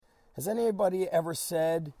Has anybody ever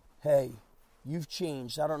said, hey, you've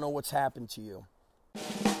changed, I don't know what's happened to you?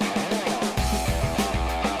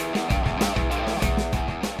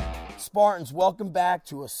 Spartans, welcome back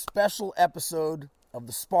to a special episode of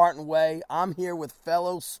the Spartan Way. I'm here with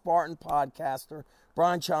fellow Spartan podcaster,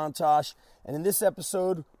 Brian Tosh, and in this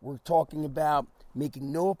episode, we're talking about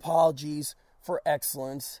making no apologies for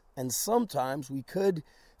excellence, and sometimes we could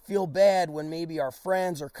feel bad when maybe our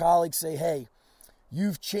friends or colleagues say, hey,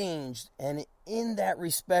 you've changed, and in that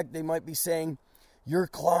respect, they might be saying, you're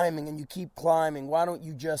climbing and you keep climbing. Why don't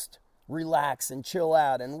you just relax and chill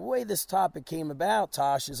out? And the way this topic came about,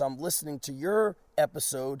 Tosh, is I'm listening to your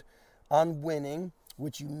episode on winning,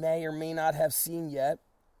 which you may or may not have seen yet,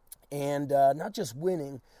 and not just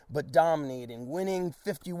winning, but dominating. Winning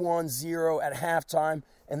 51-0 at halftime,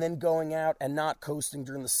 and then going out and not coasting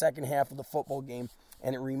during the second half of the football game.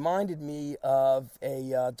 And it reminded me of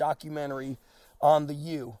a documentary on the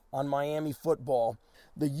U, on Miami football.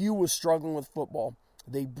 The U was struggling with football.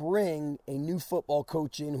 They bring a new football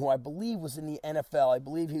coach in who I believe was in the NFL. I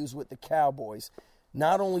believe he was with the Cowboys.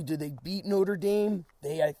 Not only do they beat Notre Dame,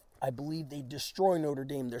 I believe they destroy Notre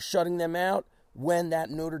Dame. They're shutting them out when that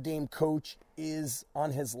Notre Dame coach is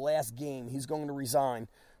on his last game. He's going to resign.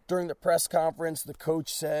 During the press conference, the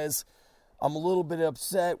coach says, I'm a little bit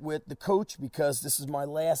upset with the coach because this is my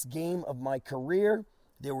last game of my career.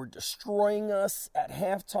 They were destroying us at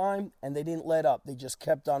halftime, and they didn't let up. They just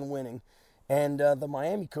kept on winning. And the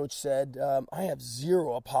Miami coach said, I have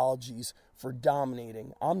zero apologies for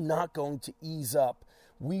dominating. I'm not going to ease up.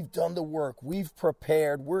 We've done the work. We've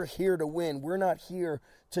prepared. We're here to win. We're not here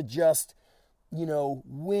to just,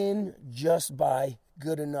 win just by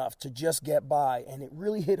good enough, to just get by. And it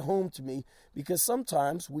really hit home to me because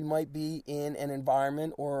sometimes we might be in an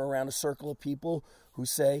environment or around a circle of people who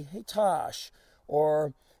say, hey, Tosh,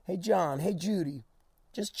 or, hey, John, hey, Judy,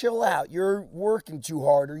 just chill out. You're working too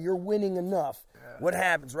hard or you're winning enough. Yeah. What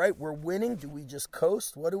happens, right? We're winning. Do we just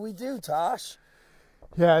coast? What do we do, Tosh?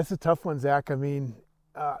 Yeah, it's a tough one, Zach. I mean,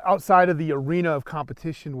 outside of the arena of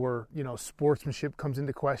competition where, sportsmanship comes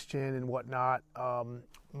into question and whatnot,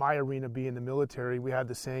 my arena being the military, we had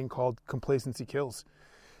the saying called complacency kills.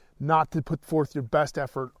 Not to put forth your best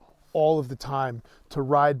effort all of the time, to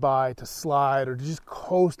ride by, to slide, or to just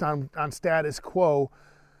coast on status quo.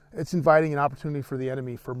 It's inviting an opportunity for the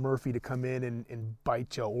enemy, for Murphy to come in and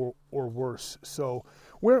bite you or worse. So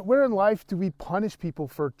where in life do we punish people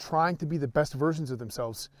for trying to be the best versions of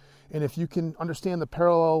themselves? And if you can understand the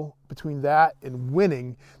parallel between that and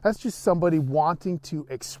winning, that's just somebody wanting to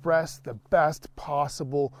express the best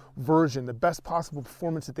possible version, the best possible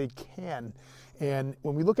performance that they can. And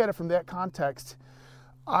when we look at it from that context,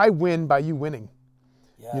 I win by you winning.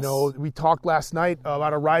 Yes. We talked last night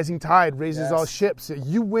about a rising tide raises all ships.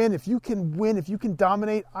 You win, if you can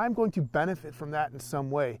dominate, I'm going to benefit from that in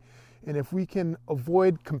some way. And if we can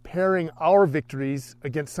avoid comparing our victories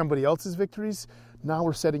against somebody else's victories, now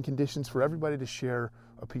we're setting conditions for everybody to share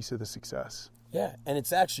a piece of the success. Yeah, and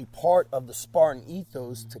it's actually part of the Spartan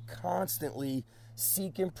ethos to constantly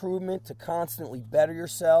seek improvement, to constantly better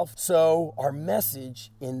yourself. So our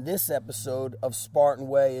message in this episode of Spartan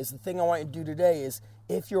Way is the thing I want you to do today is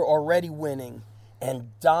if you're already winning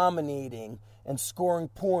and dominating and scoring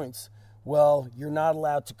points, well, you're not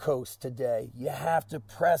allowed to coast today. You have to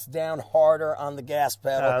press down harder on the gas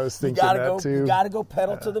pedal. I was thinking that too. You got to go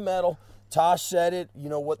pedal to the metal. Tosh said it,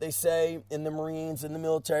 what they say in the Marines, in the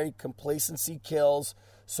military, complacency kills.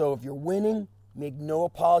 So if you're winning, make no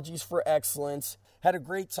apologies for excellence. Had a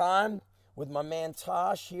great time with my man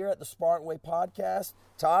Tosh here at the Spartan Way podcast.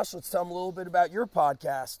 Tosh, let's tell them a little bit about your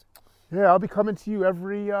podcast. Yeah, I'll be coming to you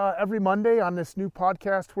every Monday on this new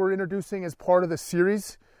podcast we're introducing as part of the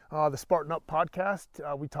series, the Spartan Up podcast.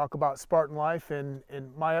 We talk about Spartan life, and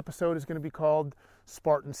my episode is going to be called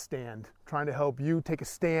Spartan Stand, trying to help you take a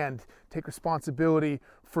stand, take responsibility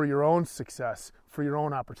for your own success, for your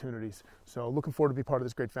own opportunities. So looking forward to be part of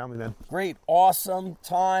this great family, man. Great, awesome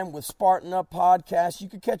time with Spartan Up podcast. You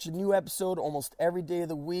can catch a new episode almost every day of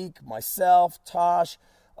the week. Myself, Tosh,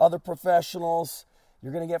 other professionals.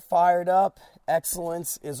 You're going to get fired up.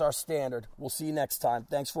 Excellence is our standard. We'll see you next time.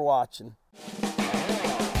 Thanks for watching.